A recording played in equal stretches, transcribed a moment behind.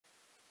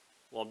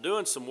Well, I'm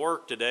doing some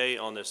work today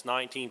on this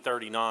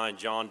 1939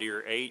 John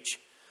Deere H,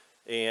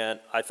 and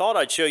I thought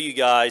I'd show you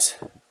guys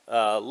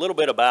a little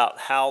bit about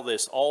how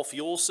this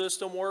all-fuel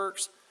system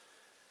works.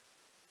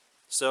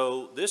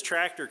 So this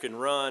tractor can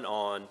run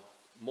on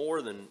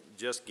more than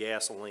just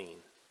gasoline.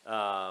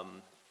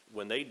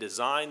 When they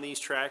designed these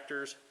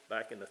tractors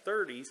back in the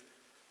 30s,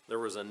 there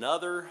was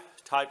another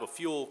type of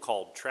fuel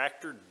called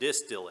tractor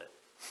distillate.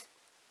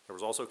 There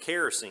was also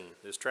kerosene.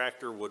 This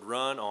tractor would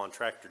run on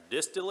tractor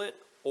distillate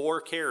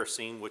or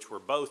kerosene, which were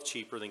both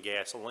cheaper than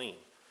gasoline.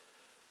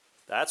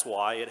 That's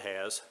why it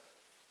has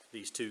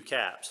these two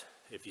caps.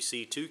 If you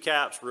see two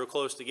caps real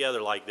close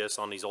together like this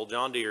on these old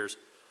John Deeres,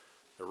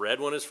 the red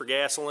one is for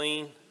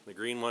gasoline, the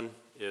green one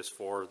is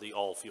for the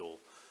all fuel.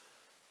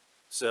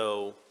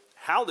 So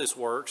how this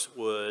works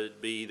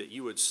would be that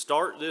you would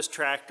start this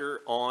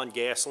tractor on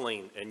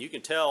gasoline, and you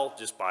can tell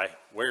just by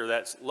where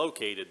that's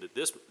located that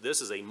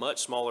this is a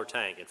much smaller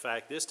tank. In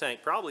fact, this tank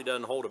probably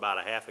doesn't hold about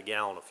a half a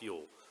gallon of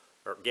fuel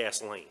or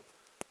gasoline.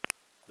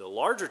 The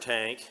larger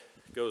tank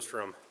goes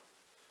from,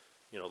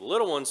 the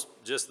little one's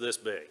just this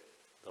big.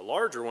 The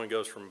larger one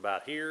goes from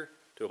about here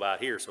to about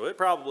here, so it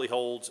probably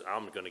holds,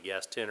 I'm going to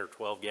guess, 10 or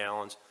 12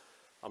 gallons.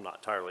 I'm not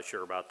entirely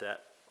sure about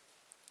that.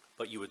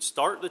 But you would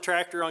start the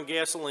tractor on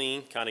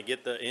gasoline, kind of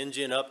get the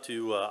engine up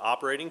to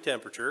operating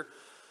temperature,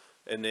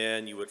 and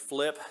then you would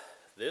flip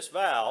this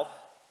valve.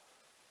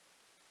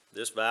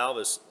 This valve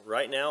is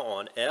right now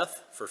on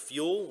F for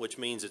fuel, which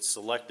means it's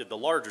selected the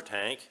larger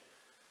tank.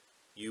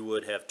 You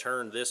would have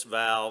turned this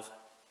valve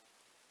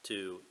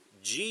to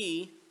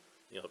G,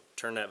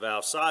 turn that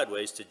valve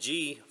sideways to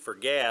G for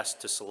gas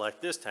to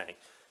select this tank.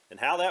 And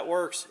how that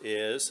works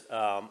is,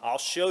 I'll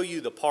show you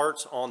the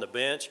parts on the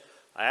bench.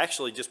 I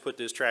actually just put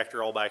this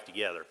tractor all back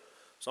together.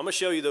 So I'm going to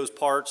show you those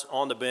parts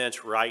on the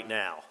bench right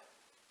now.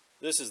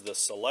 This is the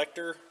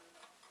selector,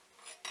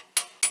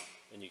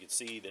 and you can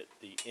see that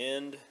the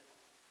end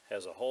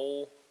has a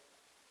hole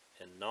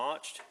and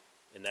notched,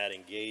 and that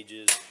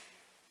engages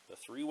the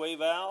three-way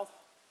valve.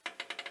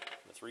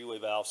 The three-way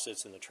valve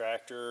sits in the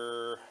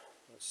tractor,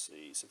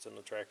 sits in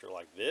the tractor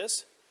like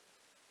this.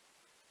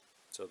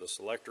 So the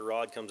selector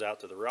rod comes out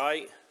to the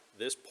right.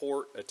 This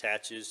port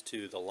attaches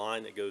to the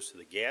line that goes to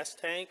the gas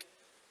tank.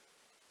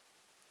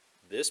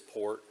 This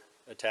port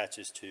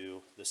attaches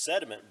to the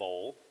sediment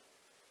bowl,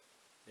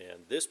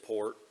 and this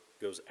port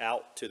goes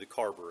out to the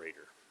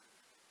carburetor.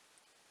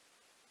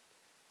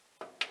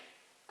 The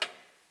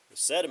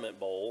sediment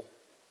bowl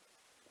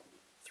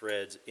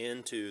threads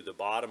into the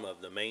bottom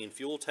of the main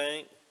fuel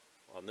tank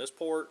on this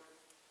port.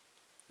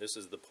 This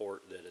is the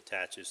port that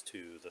attaches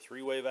to the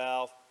three-way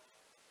valve,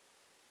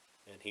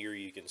 and here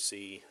you can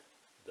see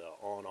the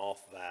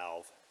on-off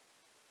valve.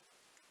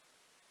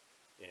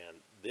 And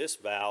this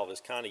valve is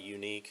kind of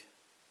unique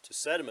to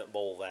sediment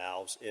bowl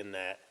valves in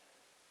that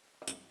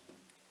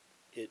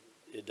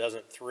it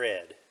doesn't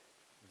thread.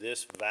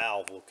 This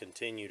valve will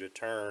continue to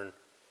turn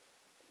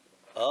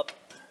up,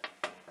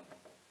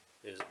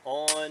 is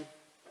on,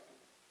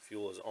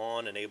 fuel is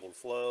on, enabled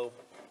flow.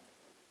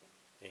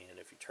 And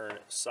if you turn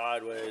it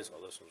sideways, well,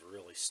 this one's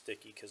really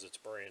sticky because it's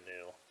brand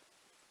new.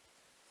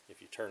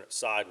 If you turn it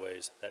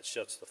sideways, that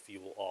shuts the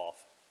fuel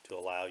off to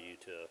allow you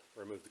to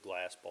remove the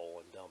glass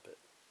bowl and dump it.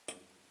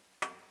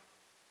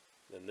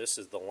 Then this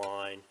is the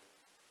line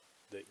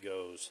that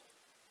goes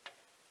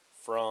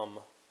from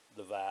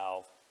the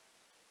valve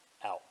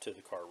out to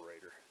the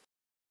carburetor.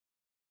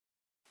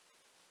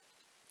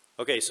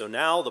 Okay, so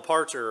now the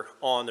parts are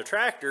on the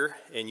tractor,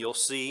 and you'll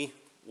see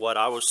what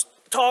I was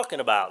talking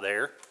about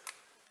there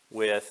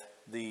with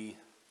the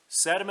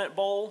sediment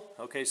bowl.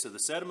 Okay, so the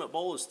sediment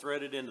bowl is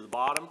threaded into the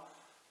bottom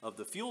of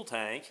the fuel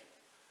tank.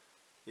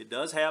 It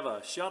does have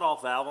a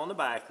shut-off valve on the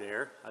back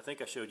there. I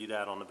think I showed you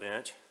that on the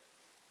bench.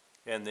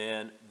 And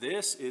then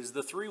this is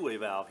the three-way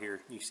valve here.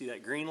 You see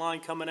that green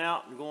line coming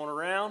out and going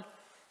around?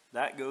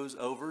 That goes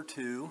over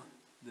to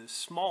this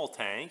small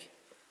tank.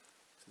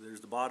 So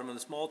there's the bottom of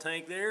the small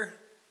tank there.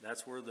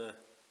 That's where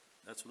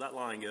that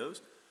line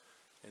goes.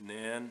 And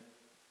then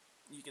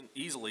you can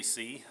easily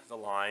see the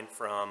line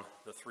from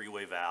the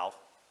three-way valve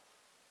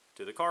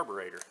to the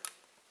carburetor.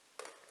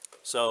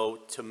 So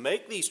to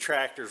make these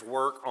tractors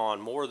work on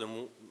more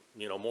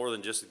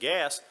than just the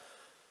gas,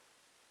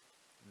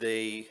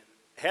 they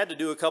had to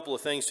do a couple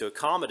of things to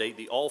accommodate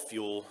the all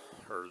fuel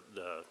or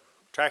the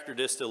tractor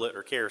distillate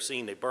or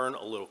kerosene. They burn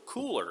a little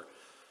cooler,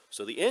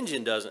 so the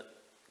engine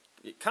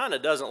kind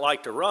of doesn't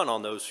like to run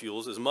on those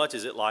fuels as much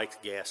as it likes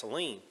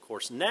gasoline. Of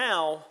course,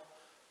 now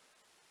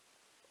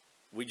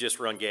we just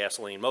run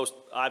gasoline.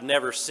 I've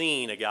never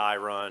seen a guy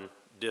run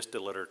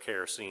distillate or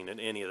kerosene in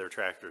any of their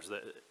tractors.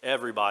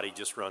 Everybody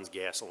just runs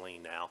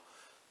gasoline now.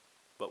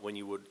 But when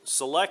you would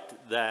select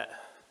that,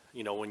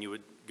 when you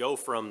would go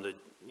from the,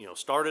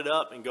 start it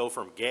up and go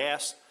from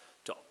gas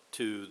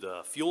to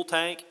the fuel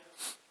tank,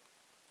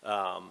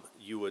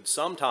 you would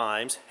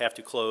sometimes have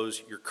to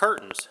close your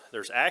curtains.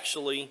 There's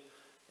actually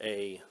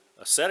a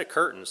set of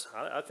curtains.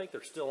 I think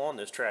they're still on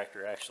this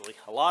tractor actually.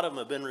 A lot of them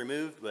have been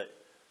removed, but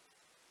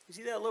you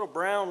see that little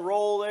brown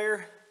roll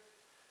there?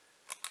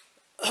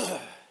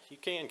 you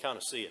can kind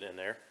of see it in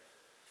there.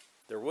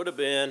 There would have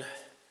been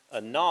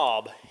a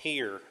knob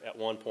here at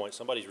one point.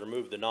 Somebody's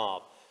removed the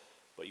knob.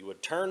 But you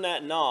would turn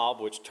that knob,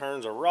 which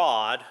turns a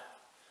rod,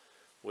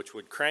 which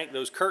would crank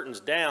those curtains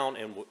down,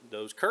 and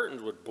those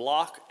curtains would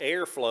block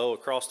airflow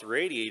across the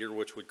radiator,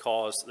 which would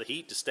cause the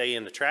heat to stay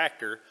in the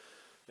tractor,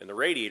 and the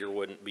radiator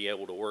wouldn't be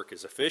able to work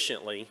as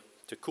efficiently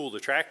to cool the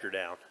tractor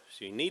down.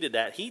 So you needed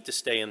that heat to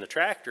stay in the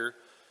tractor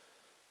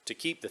to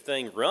keep the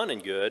thing running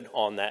good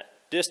on that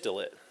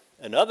distillate.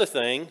 Another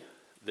thing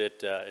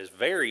that is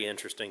very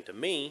interesting to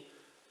me,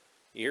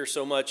 you hear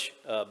so much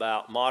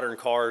about modern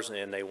cars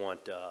and they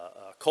want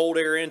cold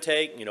air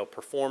intake, you know,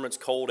 performance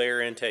cold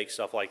air intake,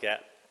 stuff like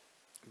that,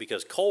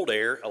 because cold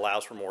air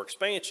allows for more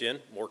expansion,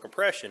 more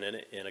compression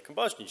in a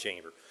combustion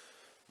chamber,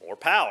 more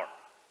power.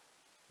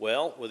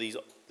 Well, with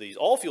these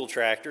all-fuel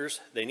tractors,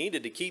 they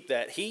needed to keep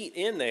that heat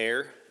in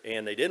there,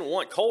 and they didn't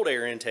want cold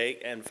air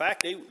intake. In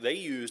fact, they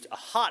used a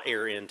hot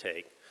air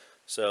intake.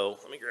 So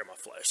let me grab my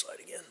flashlight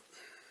again.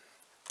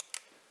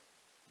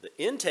 The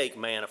intake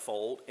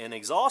manifold and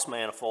exhaust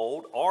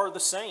manifold are the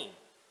same.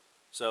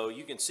 So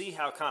you can see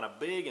how kind of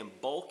big and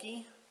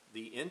bulky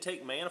the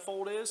intake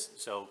manifold is.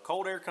 So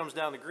cold air comes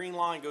down the green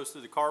line, goes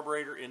through the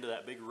carburetor into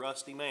that big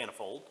rusty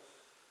manifold.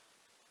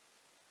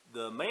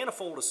 The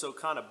manifold is so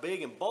kind of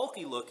big and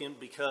bulky looking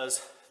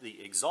because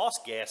the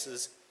exhaust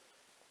gases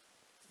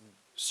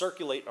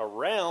circulate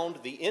around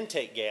the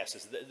intake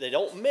gases. They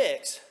don't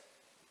mix,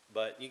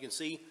 but you can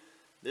see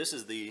this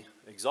is the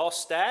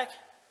exhaust stack.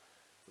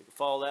 We can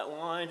follow that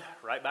line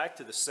right back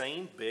to the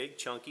same big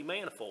chunky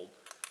manifold.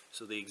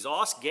 So the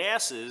exhaust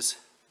gases,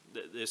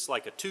 it's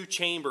like a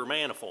two-chamber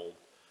manifold.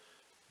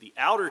 The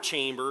outer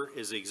chamber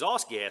is the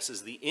exhaust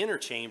gases, the inner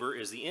chamber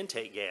is the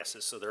intake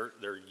gases. So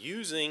they're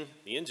using,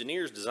 the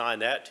engineers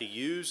designed that to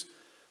use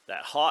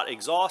that hot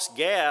exhaust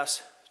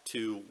gas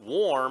to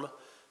warm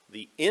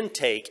the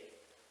intake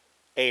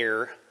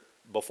air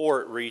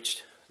before it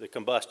reached the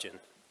combustion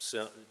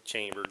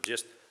chamber,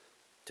 just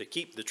to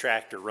keep the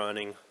tractor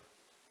running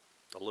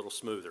a little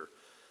smoother.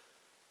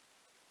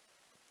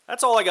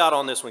 That's all I got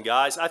on this one,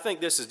 guys. I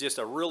think this is just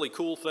a really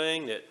cool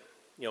thing that,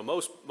 you know,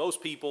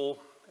 most people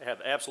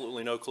have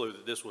absolutely no clue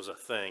that this was a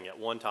thing at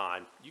one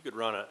time. You could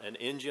run an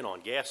engine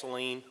on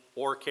gasoline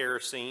or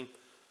kerosene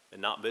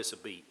and not miss a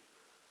beat.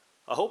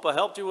 I hope I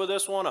helped you with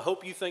this one. I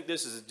hope you think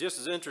this is just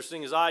as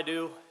interesting as I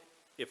do.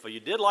 If you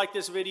did like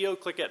this video,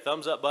 click that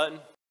thumbs up button.